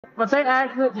But they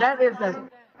actually, that is a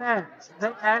fact.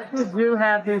 They actually do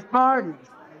have these parties.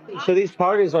 So these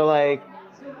parties are like,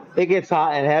 it gets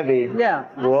hot and heavy. Yeah.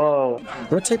 Whoa.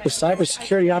 What type of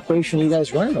cybersecurity operation are you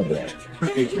guys running over there?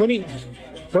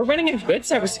 We're running a good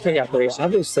cybersecurity operation.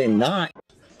 Obviously not.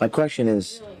 My question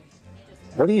is,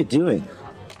 what are you doing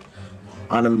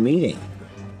on a meeting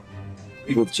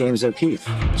with James O'Keefe?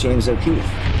 James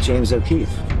O'Keefe. James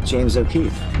O'Keefe. James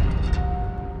O'Keefe.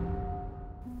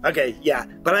 Okay, yeah,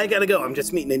 but I gotta go. I'm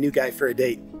just meeting a new guy for a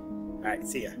date. All right,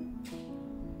 see ya.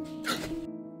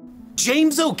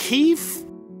 James O'Keefe?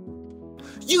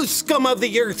 You scum of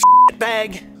the earth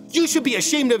bag. You should be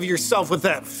ashamed of yourself with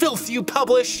that filth you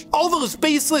publish. All those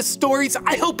baseless stories,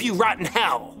 I hope you rot in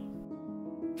hell.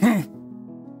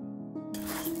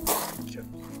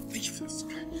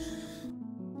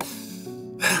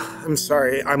 I'm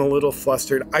sorry, I'm a little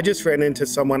flustered. I just ran into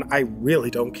someone I really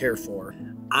don't care for.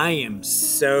 I am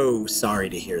so sorry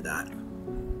to hear that.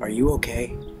 Are you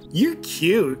okay? You're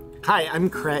cute. Hi, I'm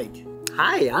Craig.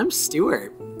 Hi, I'm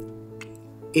Stuart.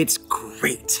 It's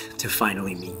great to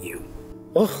finally meet you.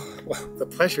 Oh, well, the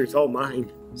pleasure's all mine.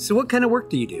 So what kind of work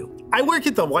do you do? I work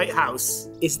at the White House.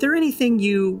 Is there anything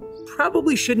you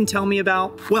probably shouldn't tell me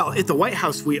about? Well, at the White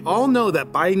House, we all know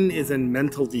that Biden is in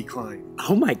mental decline.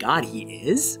 Oh my God, he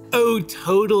is? Oh,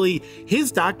 totally.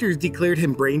 His doctors declared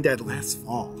him brain dead last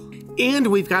fall. And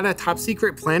we've got a top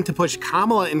secret plan to push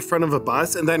Kamala in front of a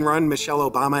bus and then run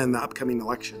Michelle Obama in the upcoming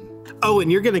election. Oh,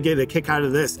 and you're gonna get a kick out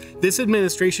of this. This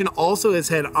administration also has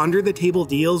had under-the-table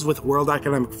deals with World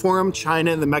Economic Forum,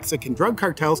 China, and the Mexican drug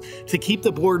cartels to keep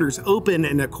the borders open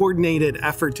in a coordinated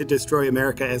effort to destroy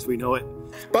America as we know it.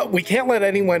 But we can't let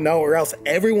anyone know, or else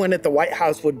everyone at the White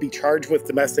House would be charged with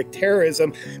domestic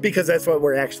terrorism, because that's what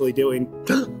we're actually doing.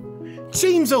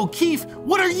 James O'Keefe,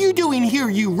 what are you doing here,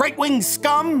 you right-wing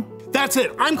scum? That's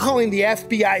it, I'm calling the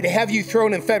FBI to have you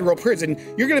thrown in federal prison.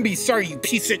 You're gonna be sorry, you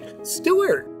piece of...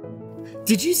 Stuart,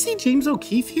 did you see James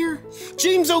O'Keefe here?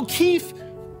 James O'Keefe,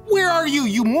 where are you,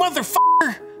 you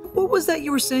motherfucker? What was that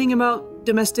you were saying about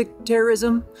domestic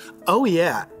terrorism? Oh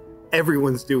yeah,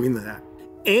 everyone's doing that.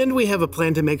 And we have a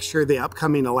plan to make sure the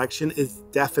upcoming election is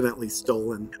definitely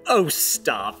stolen. Oh,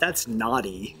 stop, that's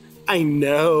naughty. I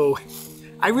know.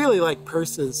 I really like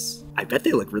purses. I bet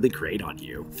they look really great on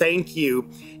you. Thank you.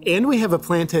 And we have a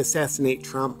plan to assassinate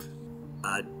Trump.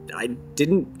 I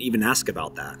didn't even ask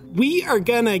about that. We are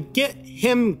gonna get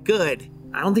him good.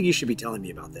 I don't think you should be telling me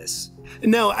about this.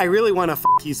 No, I really wanna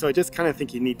you, so I just kinda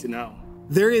think you need to know.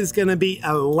 There is gonna be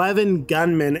 11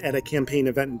 gunmen at a campaign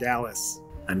event in Dallas.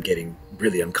 I'm getting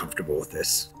really uncomfortable with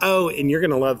this. Oh, and you're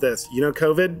gonna love this. You know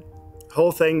COVID?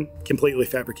 Whole thing completely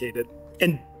fabricated.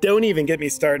 And don't even get me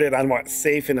started on what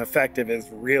safe and effective is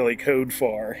really code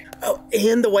for. Oh,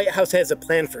 and the White House has a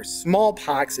plan for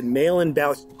smallpox and mail-in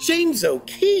ballots. James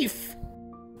O'Keefe!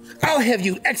 I'll have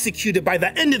you executed by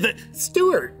the end of the...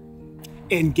 Stuart!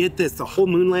 And get this, the whole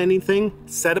moon landing thing,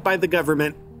 set up by the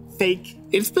government, fake.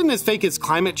 It's been as fake as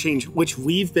climate change, which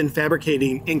we've been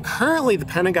fabricating, and currently the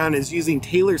Pentagon is using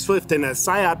Taylor Swift in a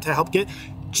psyop to help get...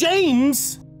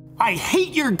 James! I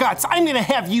hate your guts! I'm gonna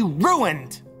have you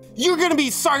ruined! You're gonna be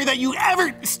sorry that you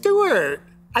ever... Stuart,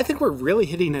 I think we're really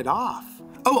hitting it off.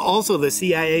 Oh, also the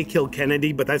CIA killed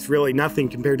Kennedy, but that's really nothing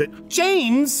compared to...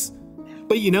 James!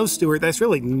 But you know, Stuart, that's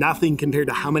really nothing compared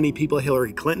to how many people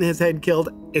Hillary Clinton has had killed.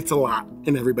 It's a lot,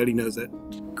 and everybody knows it.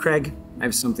 Craig, I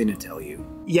have something to tell you.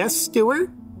 Yes, Stuart?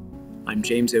 I'm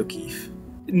James O'Keefe.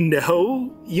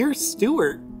 No, you're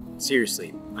Stuart.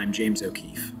 Seriously, I'm James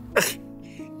O'Keefe.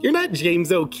 You're not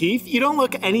James O'Keefe. You don't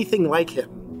look anything like him.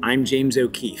 I'm James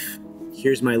O'Keefe.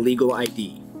 Here's my legal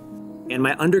ID. And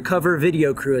my undercover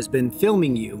video crew has been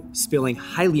filming you spilling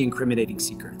highly incriminating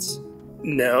secrets.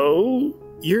 No,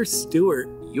 you're Stuart.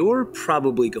 You're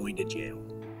probably going to jail.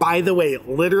 By the way,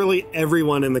 literally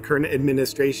everyone in the current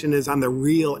administration is on the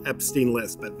real Epstein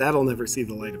list, but that'll never see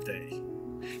the light of day.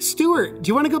 Stuart, do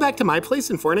you want to go back to my place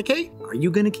and fornicate? Are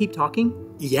you gonna keep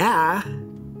talking? Yeah.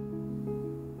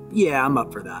 Yeah, I'm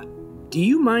up for that. Do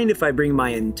you mind if I bring my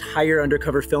entire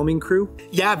undercover filming crew?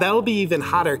 Yeah, that'll be even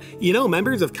hotter. You know,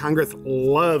 members of Congress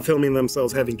love filming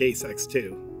themselves having gay sex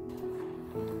too.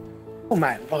 Oh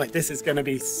my lord, this is gonna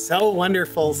be so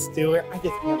wonderful, Stuart. I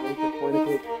just can't wait to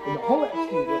fornicate in the whole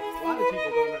Epstein list. A lot of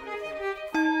people don't understand.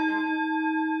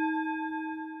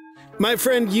 My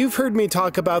friend, you've heard me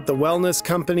talk about the Wellness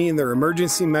Company and their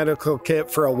emergency medical kit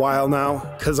for a while now,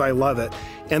 because I love it.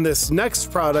 And this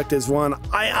next product is one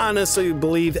I honestly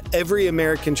believe every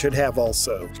American should have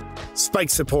also.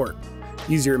 Spike Support.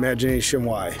 Use your imagination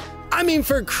why. I mean,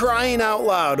 for crying out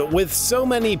loud, with so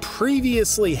many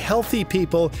previously healthy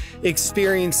people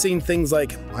experiencing things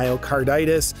like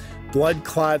myocarditis, blood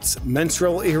clots,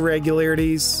 menstrual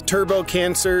irregularities, turbo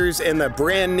cancers, and the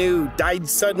brand new died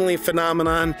suddenly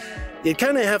phenomenon, you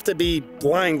kind of have to be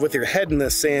blind with your head in the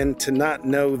sand to not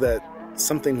know that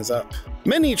something is up.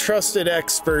 Many trusted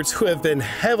experts who have been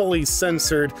heavily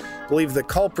censored believe the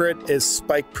culprit is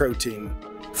spike protein,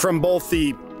 from both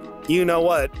the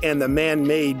you-know-what and the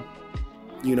man-made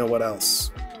you-know-what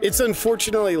else. It's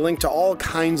unfortunately linked to all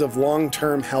kinds of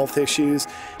long-term health issues,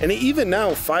 and even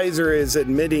now Pfizer is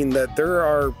admitting that there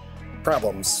are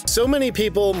problems. So many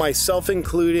people, myself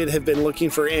included, have been looking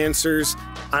for answers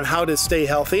on how to stay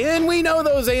healthy, and we know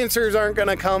those answers aren't going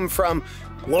to come from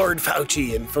Lord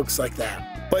Fauci and folks like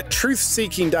that. But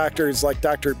truth-seeking doctors like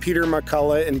Dr. Peter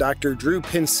McCullough and Dr. Drew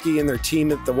Pinsky and their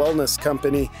team at the Wellness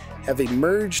Company have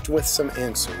emerged with some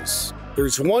answers.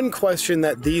 There's one question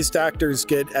that these doctors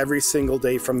get every single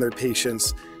day from their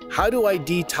patients. How do I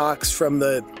detox from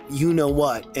the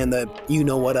you-know-what and the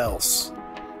you-know-what else?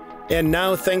 And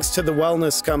now, thanks to the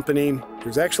Wellness Company,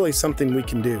 there's actually something we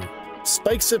can do.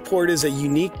 Spike Support is a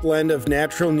unique blend of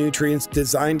natural nutrients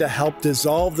designed to help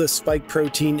dissolve the spike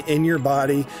protein in your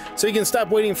body so you can stop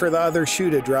waiting for the other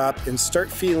shoe to drop and start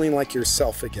feeling like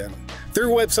yourself again. Their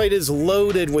website is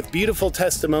loaded with beautiful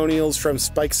testimonials from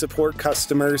Spike Support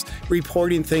customers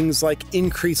reporting things like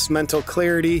increased mental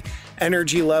clarity,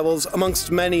 energy levels,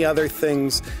 amongst many other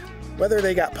things, whether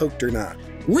they got poked or not.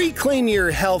 Reclaim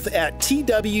your health at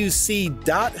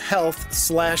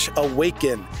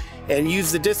twc.health/awaken. And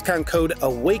use the discount code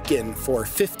AWAKEN for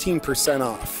 15%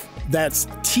 off. That's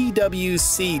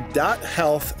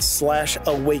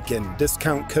twc.health/awaken,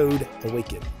 discount code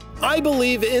AWAKEN. I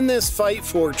believe in this fight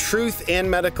for truth and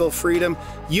medical freedom,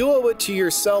 you owe it to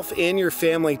yourself and your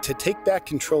family to take back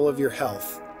control of your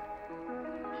health.